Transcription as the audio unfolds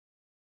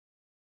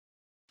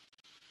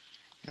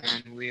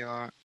And we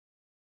are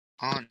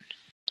on.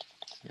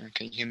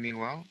 Can you hear me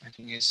well? I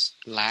think it's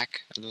lag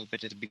a little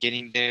bit at the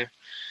beginning there.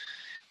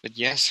 But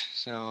yes,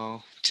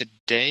 so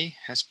today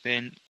has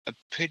been a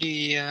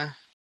pretty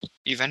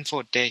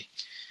eventful day,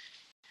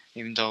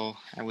 even though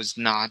I was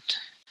not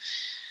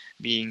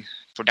being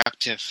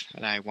productive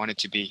as I wanted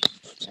to be,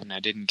 and I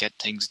didn't get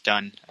things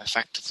done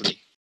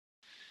effectively.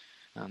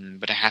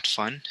 But I had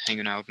fun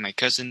hanging out with my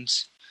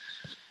cousins,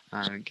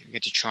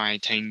 get to try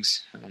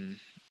things.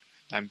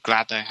 I'm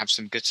glad that I have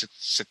some good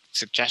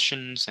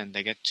suggestions, and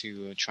they get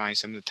to try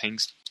some of the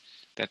things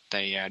that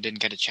they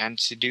didn't get a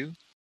chance to do.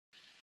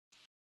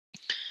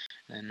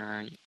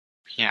 And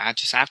yeah, I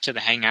just after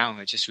the hangout,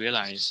 I just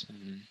realized,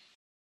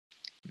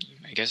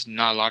 I guess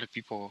not a lot of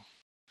people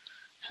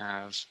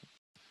have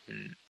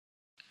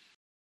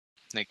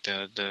like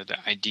the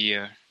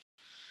idea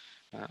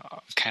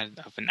kind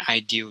of an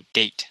ideal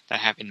date that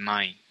I have in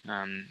mind.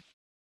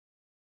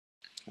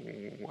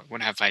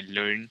 What have I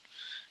learned,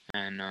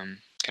 and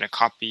kind of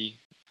copy,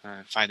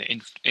 find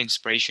the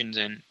inspirations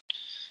and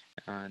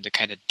the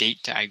kind of date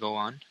that I go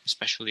on,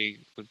 especially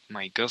with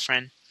my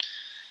girlfriend.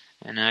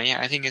 And yeah,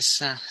 I think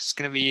it's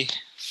gonna be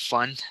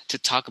fun to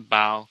talk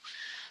about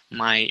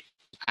my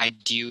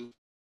ideal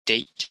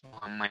date,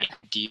 or my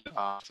idea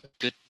of a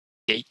good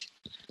date,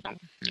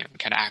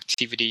 kind of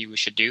activity we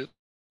should do.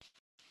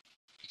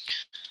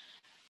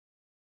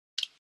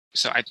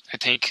 So I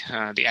think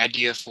the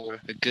idea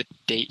for a good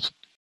date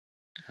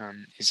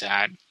is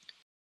that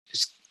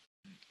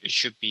it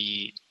should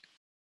be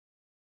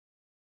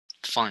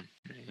fun,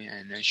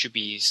 and it should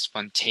be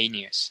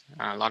spontaneous.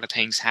 A lot of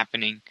things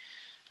happening.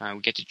 We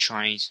get to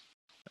try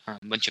a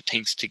bunch of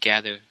things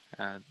together.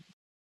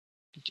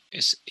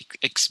 It's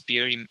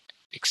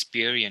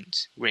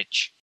experience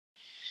rich.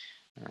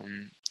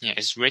 Yeah,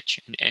 it's rich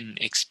in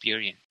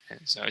experience.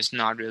 So it's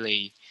not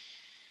really.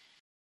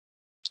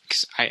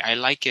 Cause I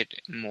like it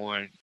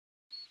more.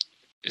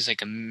 It's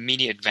like a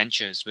mini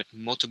adventures with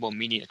multiple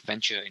mini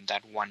adventure in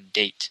that one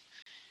date.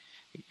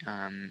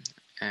 And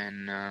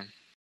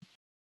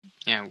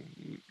yeah,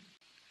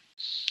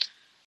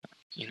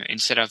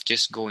 instead of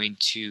just going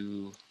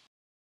to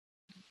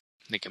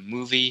like a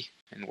movie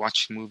and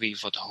watch movie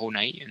for the whole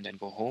night and then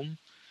go home.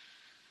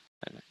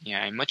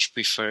 Yeah, I much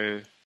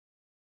prefer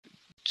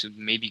to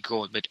maybe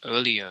go a bit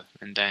earlier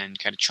and then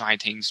kind of try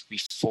things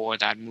before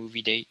that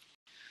movie date.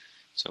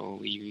 So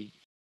we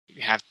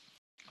have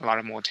a lot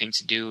of more things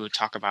to do,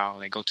 talk about,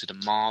 like go to the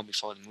mall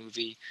before the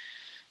movie.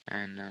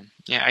 And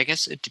yeah, I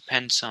guess it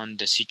depends on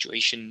the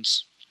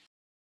situations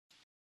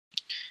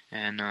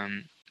and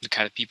the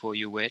kind of people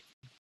you're with.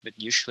 But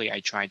usually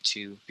I try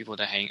to, people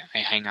that I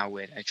hang out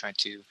with, I try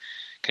to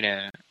kind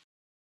of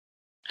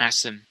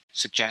ask them,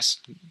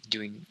 suggest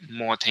doing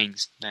more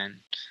things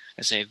than,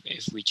 let's say,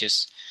 if we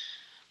just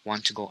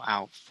want to go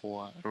out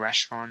for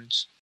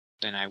restaurants,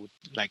 then I would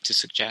like to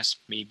suggest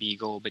maybe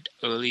go a bit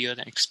earlier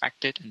than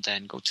expected and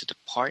then go to the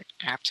park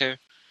after.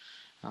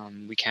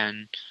 We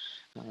can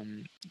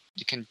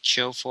you can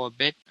chill for a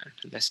bit,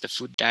 let the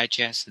food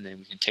digest, and then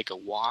we can take a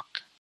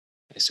walk.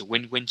 It's a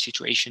win-win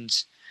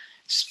situations.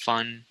 It's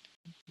fun.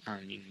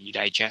 You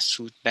digest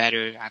food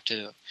better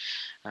after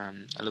a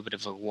little bit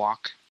of a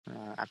walk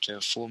after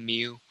a full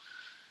meal,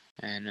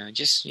 and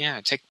just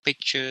take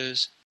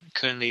pictures.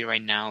 Currently,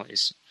 right now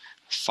is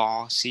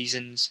fall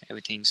seasons.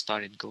 Everything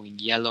started going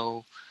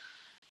yellow,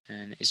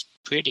 and it's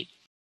pretty.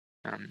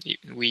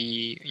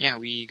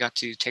 We got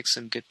to take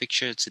some good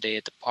pictures today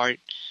at the park,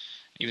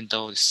 even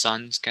though the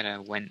sun's kind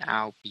of went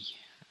out.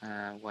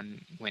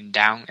 Went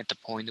down at the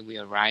point that we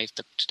arrived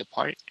up to the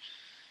park.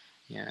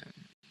 Yeah,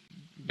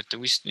 but it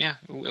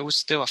was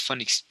still a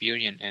fun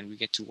experience, and we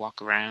get to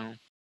walk around.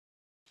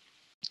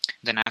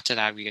 Then after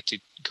that, we get to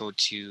go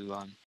to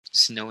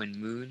Snow and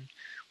Moon,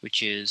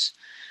 which is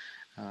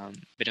a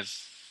bit of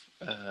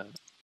uh,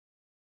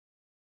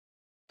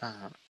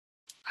 uh,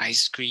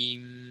 ice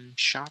cream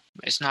shop.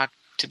 It's not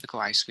typical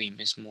ice cream.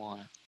 It's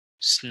more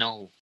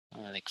snow,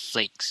 like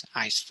flakes,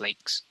 ice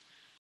flakes.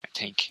 I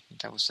think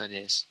that was what it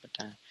is. But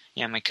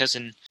yeah, my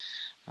cousin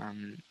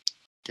um,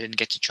 didn't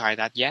get to try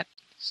that yet,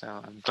 so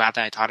I'm glad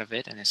that I thought of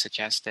it and I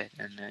suggested.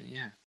 And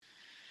yeah,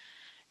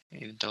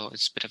 even though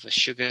it's a bit of a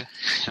sugar,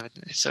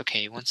 it's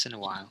okay once in a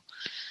while.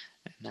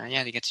 And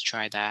yeah, they get to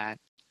try that,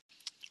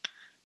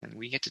 and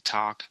we get to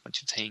talk a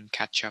bunch of things,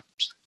 catch up,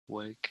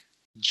 work,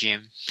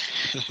 gym.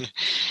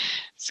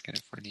 It's kind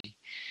of funny.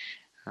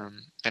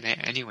 But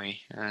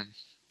anyway,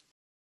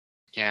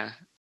 yeah,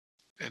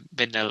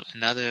 been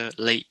another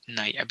late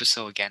night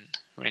episode again.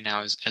 Right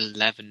now it's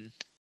 11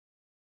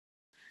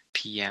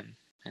 p.m.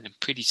 and I'm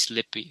pretty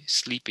sleepy.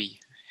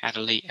 Had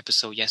a late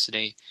episode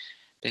yesterday.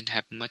 Didn't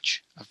have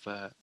much of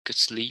a good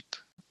sleep.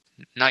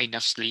 Not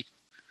enough sleep.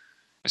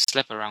 I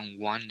slept around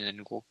 1 and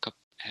then woke up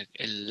at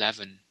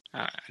 11.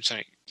 I'm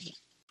sorry,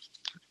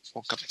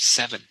 woke up at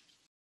 7.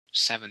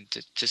 7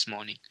 this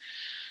morning.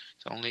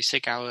 So only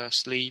 6 hours of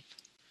sleep.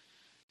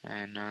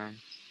 And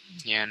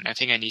yeah, and I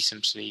think I need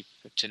some sleep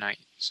tonight.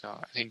 So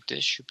I think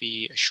this should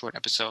be a short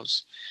episode.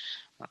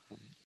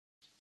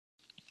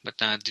 But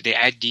the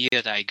idea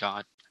that I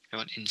got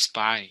got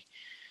inspired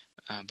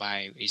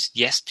by is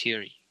Yes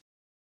Theory.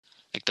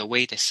 Like the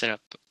way they set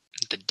up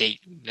the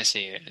date, let's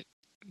say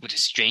with a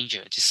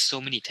stranger, just so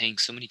many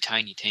things, so many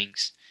tiny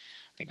things.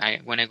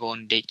 Like when I go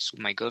on dates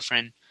with my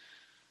girlfriend,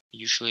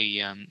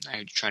 usually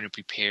I try to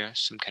prepare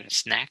some kind of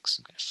snacks,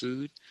 some kind of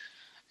food,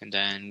 and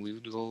then we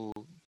would go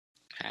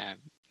have,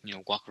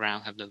 walk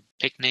around, have the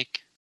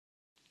picnic,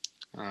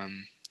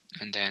 um,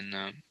 and then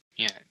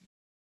yeah,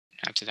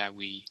 after that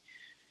we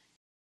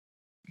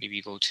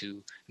maybe go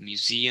to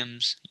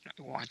museums,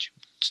 watch,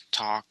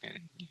 talk,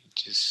 and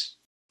just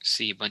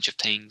see a bunch of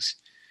things,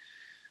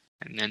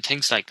 and then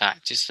things like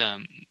that. Just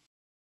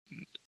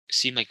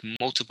seem like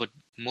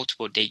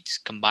multiple dates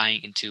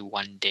combined into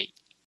one date.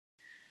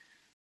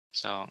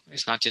 So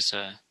it's not just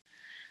a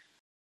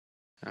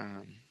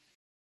um,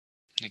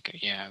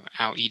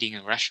 out eating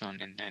in a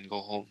restaurant and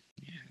go home.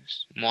 Yeah,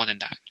 it's more than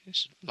that.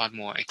 There's a lot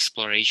more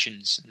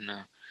explorations and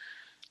a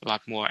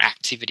lot more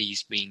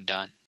activities being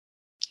done.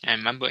 I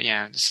remember,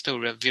 yeah, it's still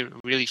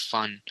really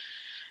fun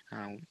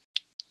uh,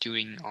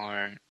 doing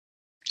our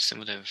some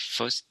of the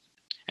first.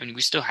 I mean,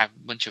 we still have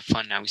a bunch of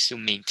fun now. We still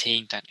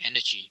maintain that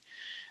energy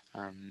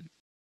um,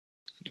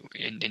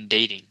 in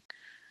dating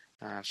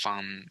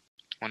from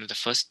one of the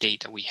first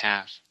date that we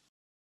have.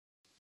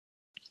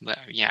 But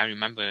yeah, I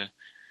remember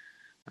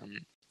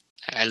um,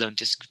 I learned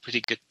this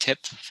pretty good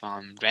tip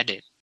from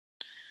Reddit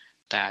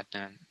that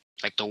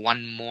like the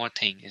one more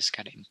thing is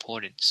kind of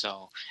important.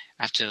 So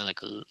after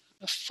like a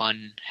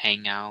fun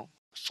hangout,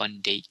 a fun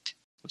date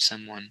with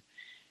someone,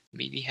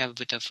 maybe have a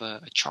bit of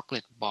a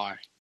chocolate bar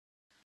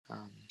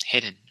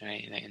hidden,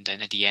 right? And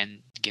then at the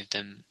end, give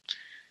them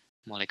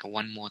more like a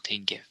one more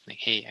thing gift. Like,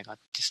 hey, I got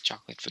this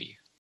chocolate for you.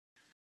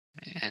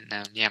 And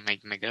yeah,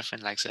 my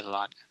girlfriend likes it a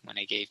lot when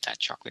I gave that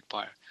chocolate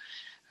bar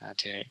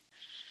to her.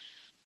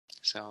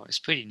 So it's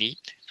pretty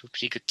neat. It's a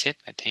pretty good tip,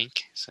 I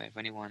think. So if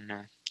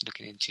anyone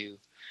looking into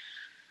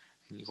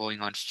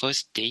going on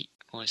first date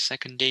or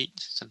second date,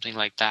 something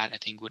like that, I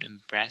think would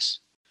impress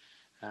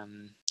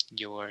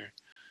your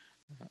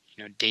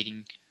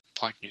dating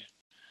partner.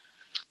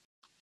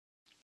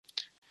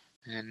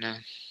 And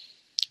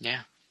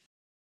yeah,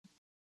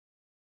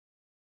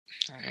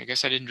 I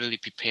guess I didn't really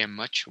prepare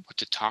much what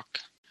to talk,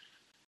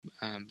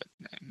 but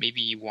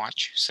maybe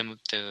watch some of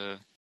the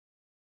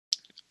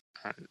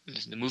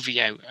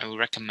movie I would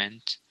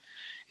recommend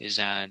is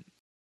the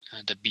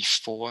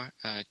Before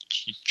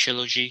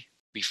trilogy,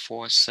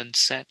 Before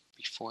Sunset,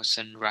 Before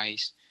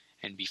Sunrise,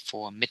 and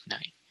Before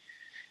Midnight.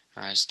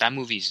 So that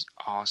movie is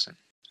awesome.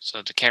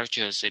 So the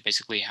characters, they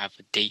basically have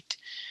a date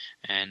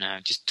and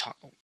just talk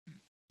a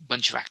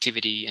bunch of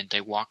activity, and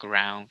they walk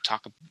around,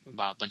 talk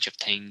about a bunch of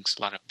things,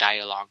 a lot of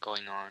dialogue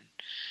going on.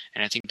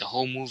 And I think the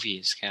whole movie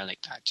is kind of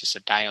like that, just a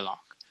dialogue,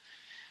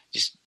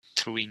 just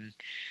throwing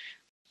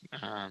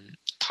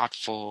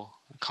thoughtful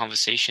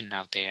conversation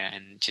out there,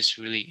 and just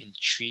really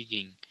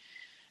intriguing,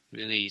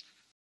 really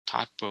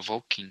thought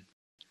provoking.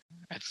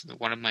 That's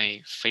one of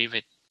my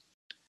favorite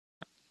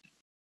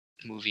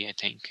movie, I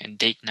think, and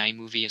date night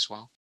movie as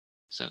well.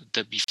 So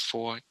the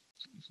Before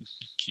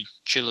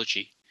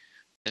trilogy,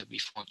 the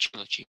Before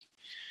trilogy,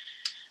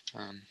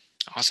 um,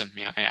 awesome.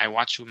 Yeah, I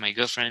watched with my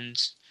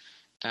girlfriends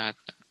that,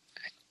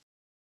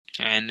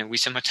 and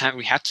sometimes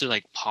we had to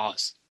like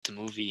pause the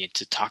movie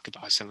to talk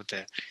about some of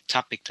the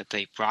topic that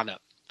they brought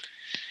up.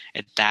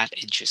 It's that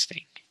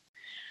interesting.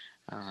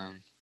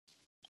 Um,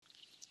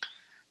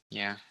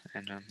 yeah,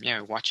 and yeah,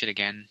 watch it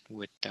again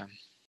with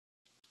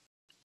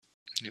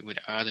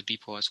other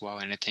people as well.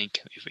 And I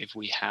think if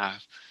we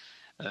have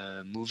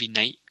a movie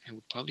night, I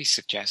would probably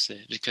suggest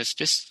it because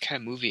this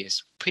kind of movie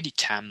is pretty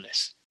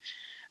timeless.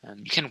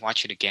 You can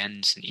watch it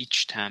again, and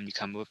each time you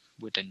come up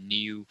with a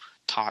new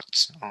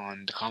thoughts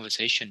on the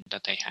conversation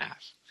that they have.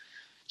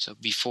 So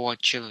Before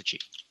trilogy,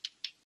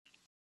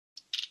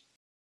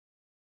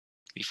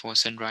 Before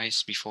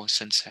Sunrise, Before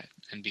Sunset,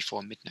 and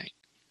Before Midnight.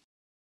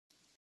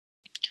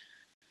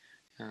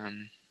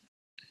 Um,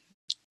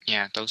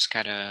 yeah, those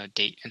kind of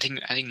date. I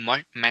think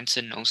Mark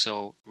Manson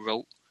also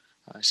wrote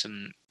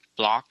some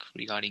blog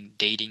regarding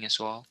dating as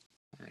well.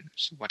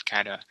 So what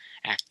kind of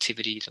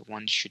activity that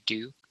one should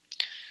do.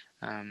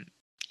 Um,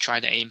 try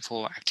to aim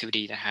for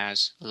activity that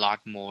has a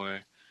lot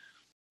more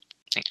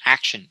like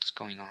actions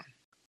going on,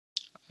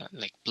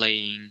 like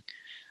playing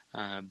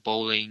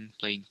bowling,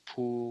 playing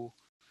pool,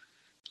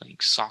 playing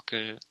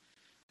soccer.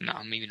 No,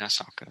 maybe not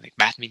soccer, like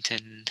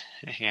badminton.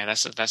 Yeah,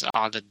 that's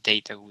all the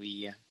date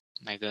that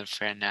my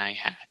girlfriend and I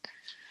had.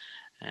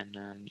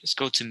 And just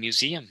go to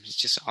museum. It's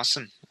just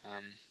awesome.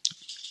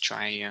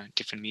 Try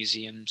different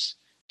museums,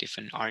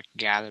 different art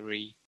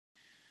gallery,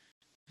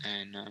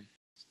 and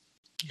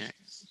yeah,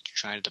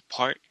 try the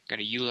park.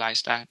 Gotta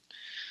utilize that.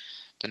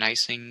 The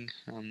nice thing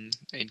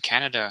in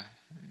Canada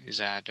is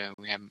that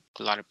we have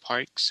a lot of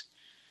parks,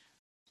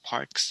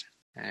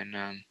 and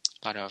a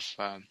lot of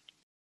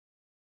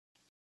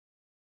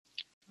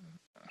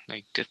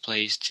like good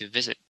place to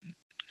visit.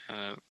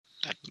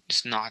 That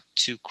it's not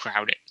too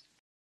crowded.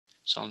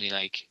 It's only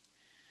like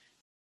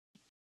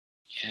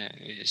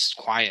it's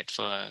quiet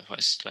for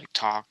us to like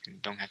talk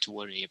and don't have to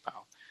worry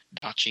about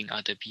dodging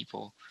other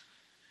people.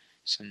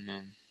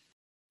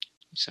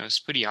 So it's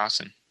pretty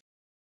awesome.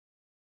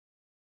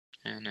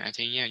 And I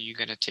think, yeah, you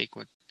gotta take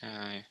what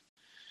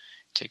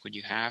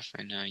you have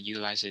and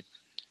utilize it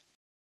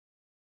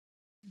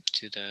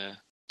to the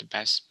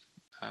best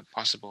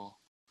possible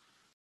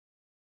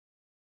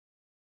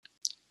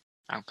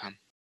outcome.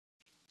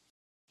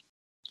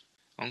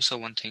 Also,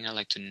 one thing I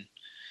like to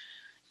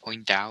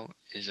point out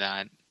is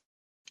that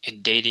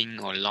in dating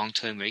or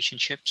long-term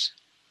relationships,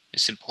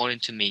 it's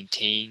important to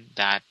maintain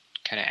that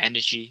kind of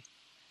energy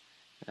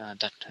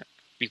that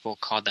people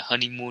call the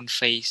honeymoon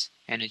phase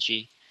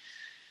energy.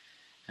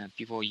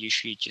 People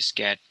usually just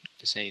get,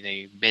 say,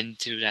 they've been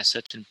to that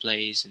certain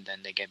place and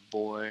then they get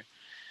bored,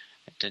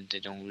 and then they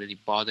don't really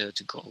bother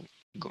to go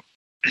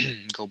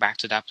go back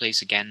to that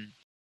place again.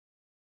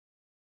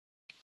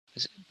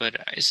 But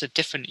it's a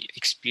different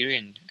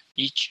experience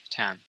each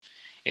time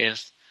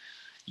if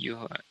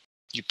you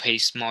you pay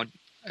small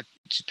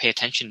to pay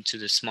attention to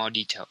the small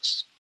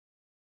details.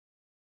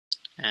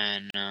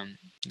 And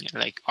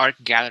like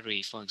art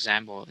gallery, for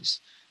example, is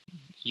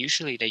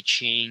usually they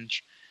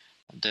change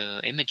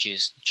the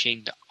images,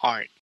 change the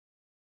art,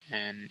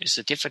 and it's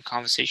a different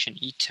conversation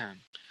each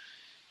time.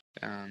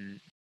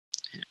 Um,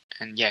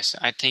 and yes,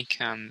 I think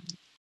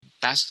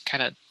that's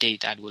kind of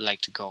date I would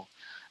like to go.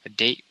 A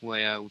date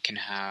where we can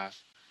have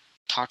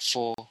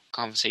thoughtful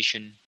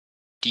conversation,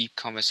 deep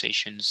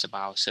conversations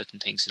about certain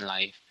things in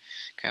life,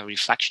 kind of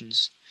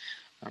reflections.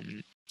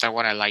 That's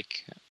what I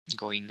like,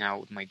 going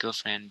out with my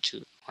girlfriend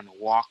to on a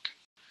walk,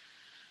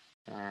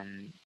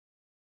 um,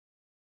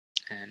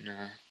 and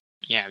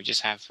yeah, we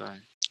just have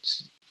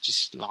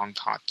just long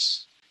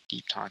thoughts,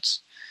 deep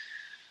thoughts.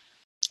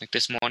 Like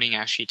this morning, I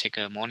actually take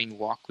a morning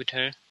walk with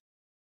her,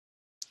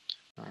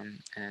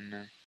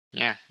 and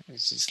yeah,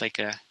 it's just like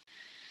a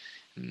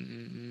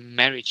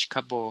marriage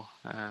couple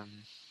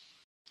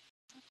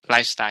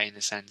lifestyle in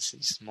a sense.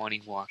 It's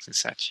morning walks and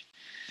such.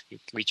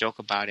 We joke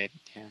about it,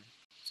 yeah.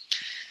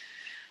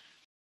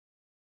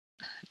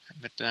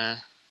 But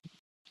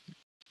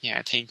yeah,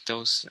 I think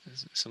those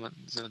some of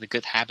the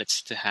good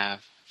habits to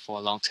have for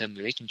long-term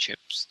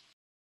relationships,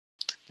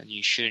 that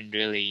you shouldn't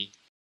really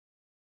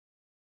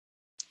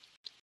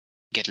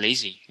get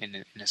lazy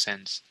in a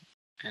sense,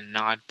 and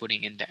not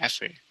putting in the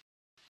effort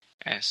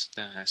as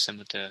some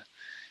of the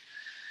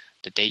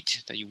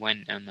date that you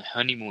went on the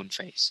honeymoon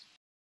phase.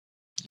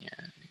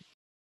 Yeah,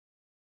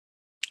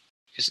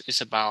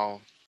 it's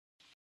about.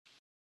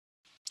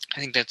 I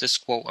think that this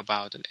quote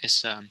about it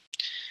is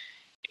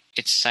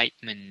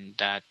excitement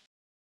that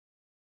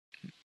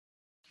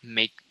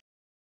make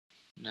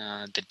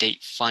the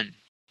date fun,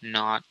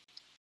 not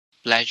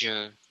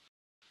pleasure.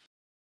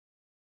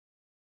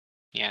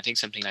 Yeah, I think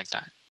something like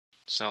that.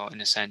 So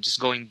in a sense, just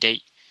going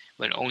date,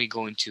 but only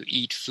going to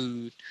eat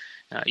food,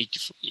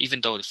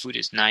 even though the food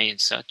is nice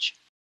and such.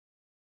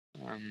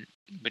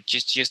 But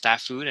just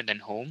that food and then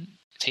home,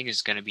 I think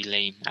it's gonna be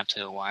lame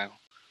after a while,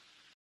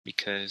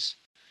 because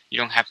you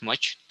don't have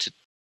much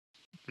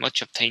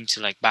of thing to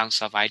like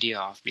bounce off idea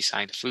off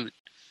beside the food.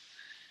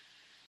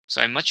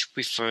 So I much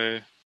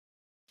prefer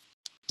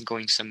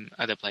going some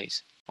other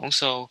place.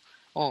 Also,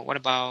 oh, what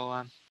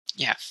about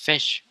yeah,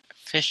 fish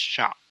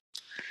shop.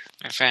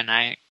 My friend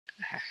and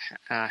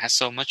I had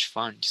so much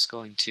fun just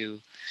going to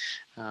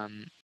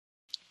um,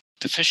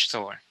 the fish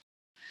store.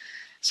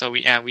 So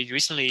we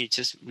recently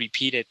just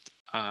repeated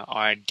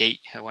our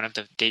date, one of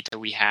the date that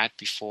we had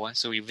before.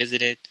 So we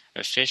visited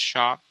a fish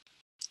shop,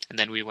 and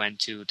then we went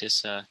to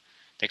this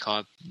they call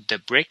it the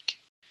Brick,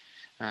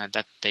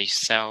 that they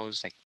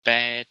sells like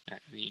bed,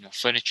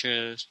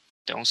 furniture.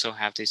 They also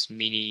have this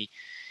mini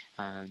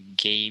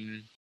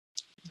game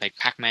like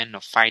Pac-Man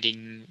or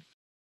fighting,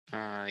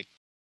 like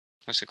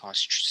what's it called,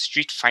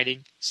 street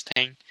fighting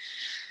thing.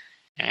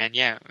 And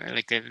yeah,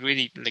 like a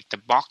really like the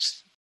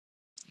box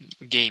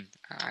game.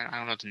 I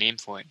don't know the name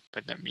for it,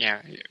 but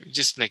yeah,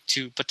 just like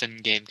two button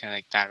game kind of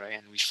like that, right?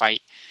 And we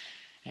fight,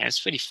 and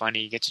it's pretty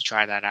funny. You get to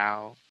try that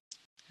out.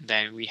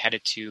 Then we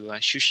headed to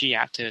sushi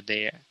after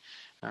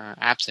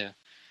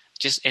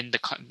just in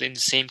the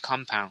same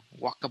compound,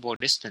 walkable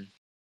distance.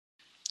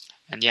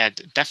 And yeah,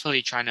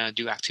 definitely trying to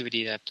do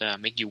activity that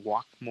make you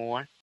walk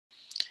more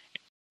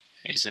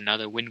is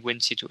another win-win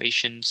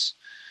situations.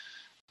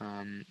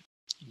 Um,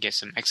 get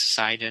some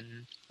exercise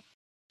in,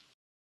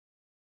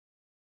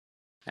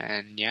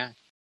 and yeah,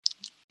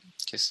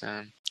 just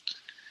I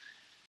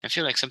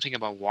feel like something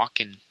about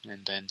walking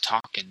and then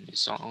talking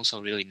is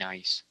also really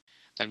nice.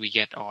 That we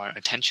get our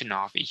attention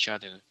off each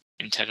other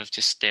instead of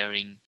just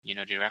staring,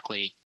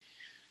 directly.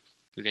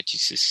 We get to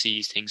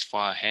see things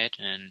far ahead,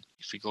 and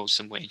if we go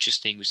somewhere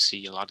interesting, we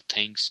see a lot of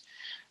things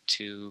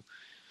to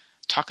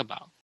talk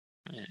about.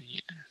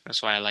 Yeah,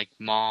 that's why I like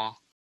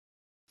mall.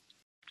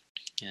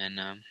 And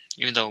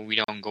even though we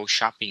don't go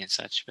shopping and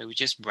such, but we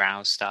just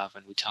browse stuff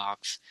and we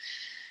talk,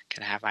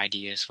 can have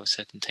ideas for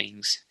certain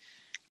things,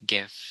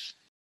 give,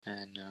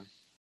 and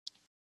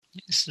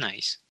it's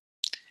nice.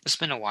 It's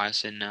been a while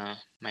since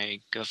my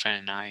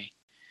girlfriend and I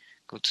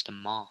go to the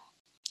mall.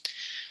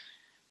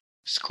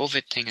 It's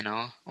COVID thing and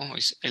all. Oh,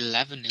 it's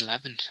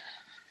 11:11.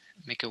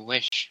 Make a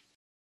wish.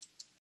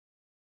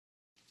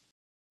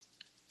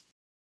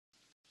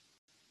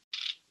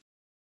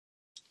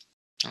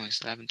 Oh, it's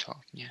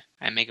 11:12. Yeah,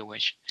 I make a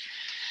wish.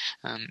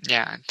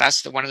 Yeah,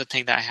 that's one of the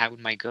things that I have with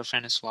my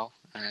girlfriend as well.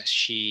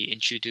 She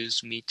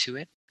introduced me to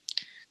it.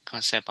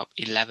 Concept of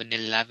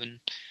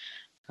 11:11.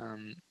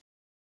 Um,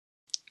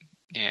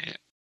 yeah.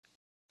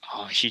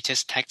 Oh, she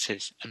just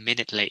texted a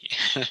minute late.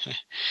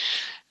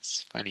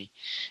 It's funny.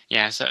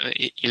 Yeah, so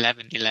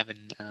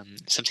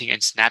 11:11. Something in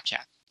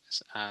Snapchat.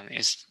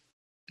 Is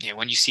yeah,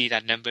 when you see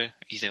that number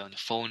either on the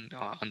phone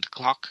or on the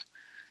clock,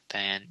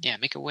 then yeah,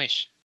 make a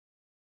wish.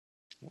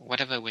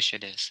 Whatever wish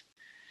it is.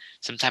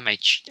 Sometimes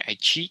I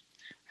cheat.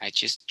 I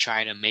just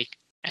try to make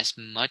as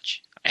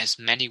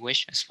many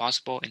wish as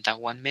possible in that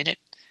 1 minute.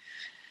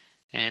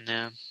 And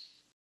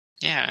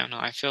yeah, I don't know.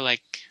 I feel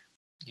like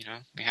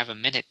we have a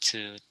minute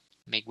to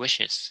make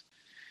wishes.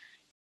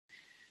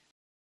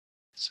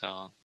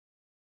 So,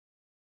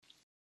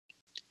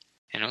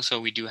 and also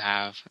we do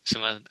have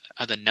some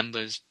other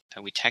numbers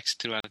that we text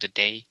throughout the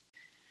day.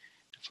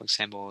 For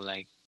example,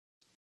 like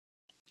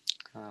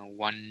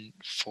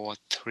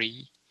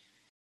 143.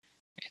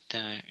 It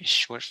is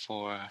short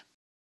for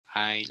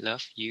I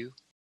love you.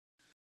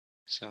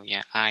 So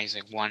yeah, I is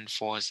like 1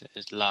 4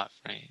 is love,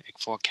 right? Like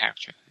 4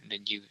 character, and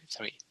then you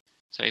 3.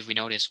 So if we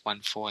notice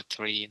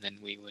 143, then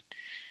we would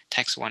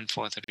text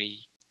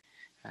 143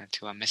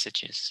 to our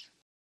messages,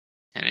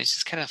 and it's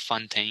just kind of a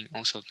fun thing.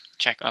 Also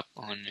check up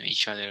on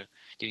each other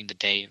during the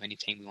day if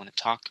anything we want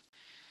to talk.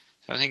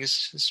 So I think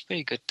it's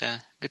pretty good.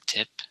 Good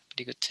tip.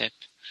 Pretty good tip.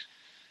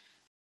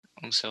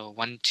 Also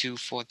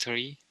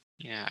 1243.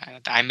 Yeah,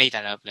 I made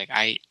that up. Like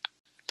I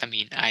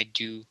mean I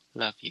do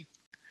love you.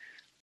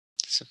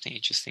 Something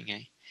interesting,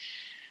 eh?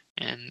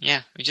 And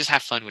yeah, we just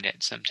have fun with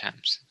it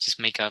sometimes. Just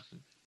make up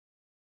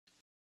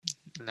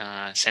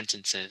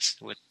sentences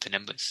with the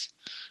numbers.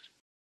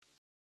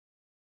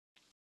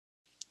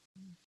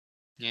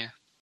 Yeah.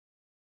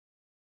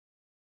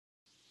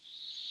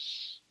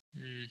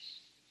 Mm.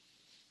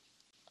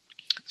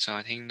 So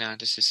I think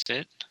this is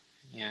it.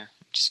 Yeah,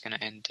 I'm just gonna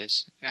end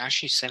this.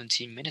 Actually,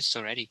 17 minutes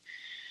already.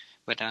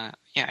 But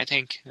yeah, I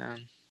think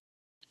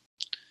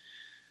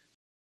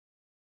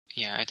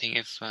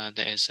if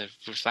there is a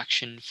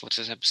reflection for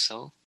this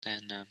episode,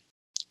 then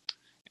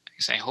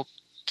I hope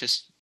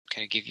this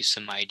kind of give you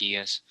some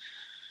ideas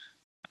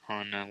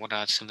on what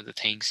are some of the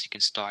things you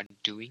can start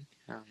doing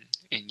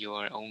in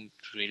your own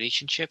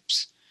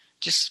relationships.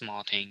 Just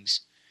small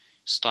things.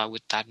 Start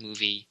with that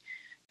movie,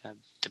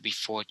 the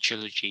Before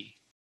trilogy,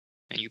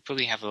 and you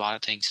probably have a lot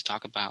of things to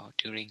talk about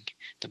during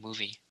the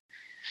movie.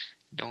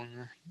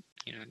 Don't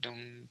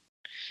don't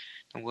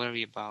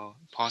worry about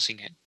pausing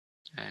it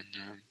and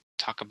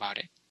talk about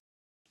it.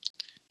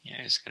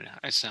 Yeah,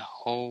 it's a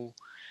whole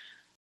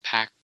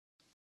pack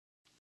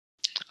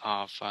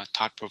of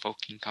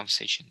thought-provoking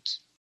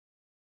conversations,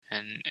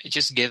 and it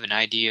just give an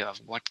idea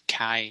of what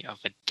kind of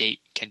a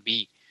date can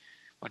be.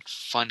 What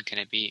fun can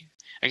it be?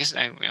 I guess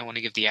I want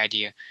to give the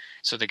idea.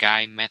 So the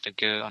guy met a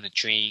girl on a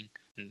train,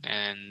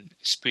 and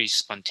it's pretty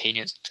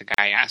spontaneous. The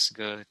guy asked the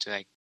girl to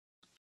like,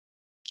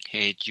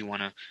 "Hey, do you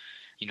wanna?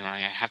 I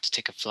have to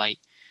take a flight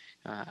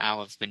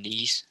out of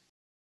Venice,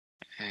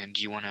 and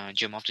do you wanna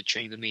jump off the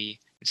train with me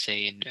and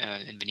stay in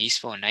Venice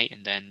for a night,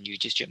 and then you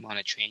just jump on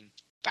a train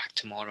back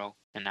tomorrow,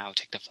 and I'll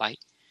take the flight,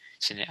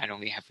 so that I don't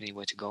really have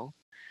anywhere to go."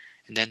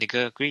 And then the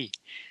girl agreed.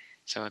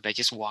 So they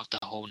just walk the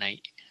whole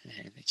night,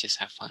 and they just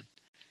have fun.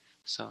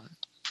 So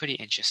pretty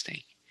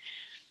interesting.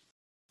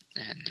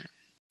 And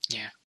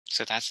yeah,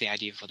 so that's the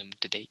idea for them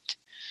to date.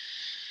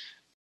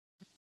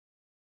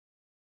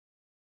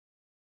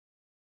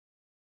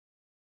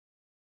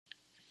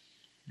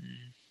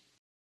 Mm,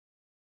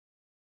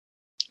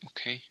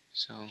 okay,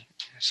 so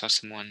I saw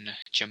someone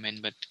jump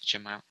in but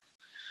jump out.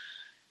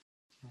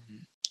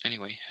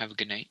 Anyway, have a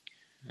good night,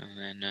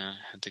 and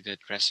have a good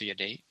rest of your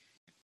day.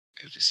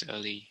 If it's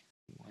early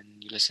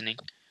when you're listening,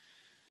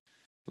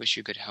 wish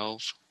you good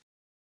health,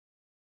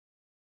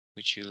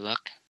 wish you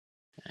luck,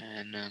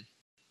 and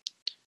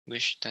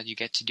wish that you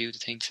get to do the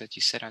things that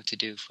you set out to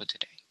do for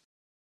today.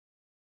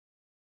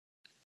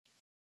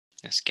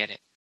 Let's get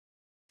it.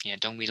 Yeah,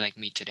 don't be like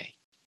me today.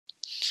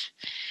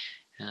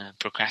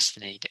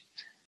 Procrastinate it.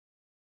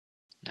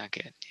 Not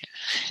good.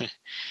 Yeah.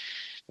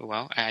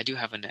 Well, I do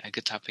have a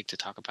good topic to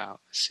talk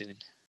about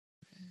soon.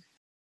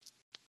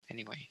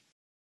 Anyway,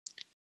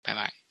 bye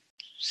bye.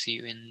 See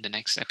you in the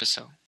next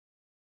episode,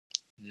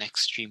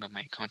 next stream of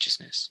my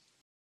consciousness.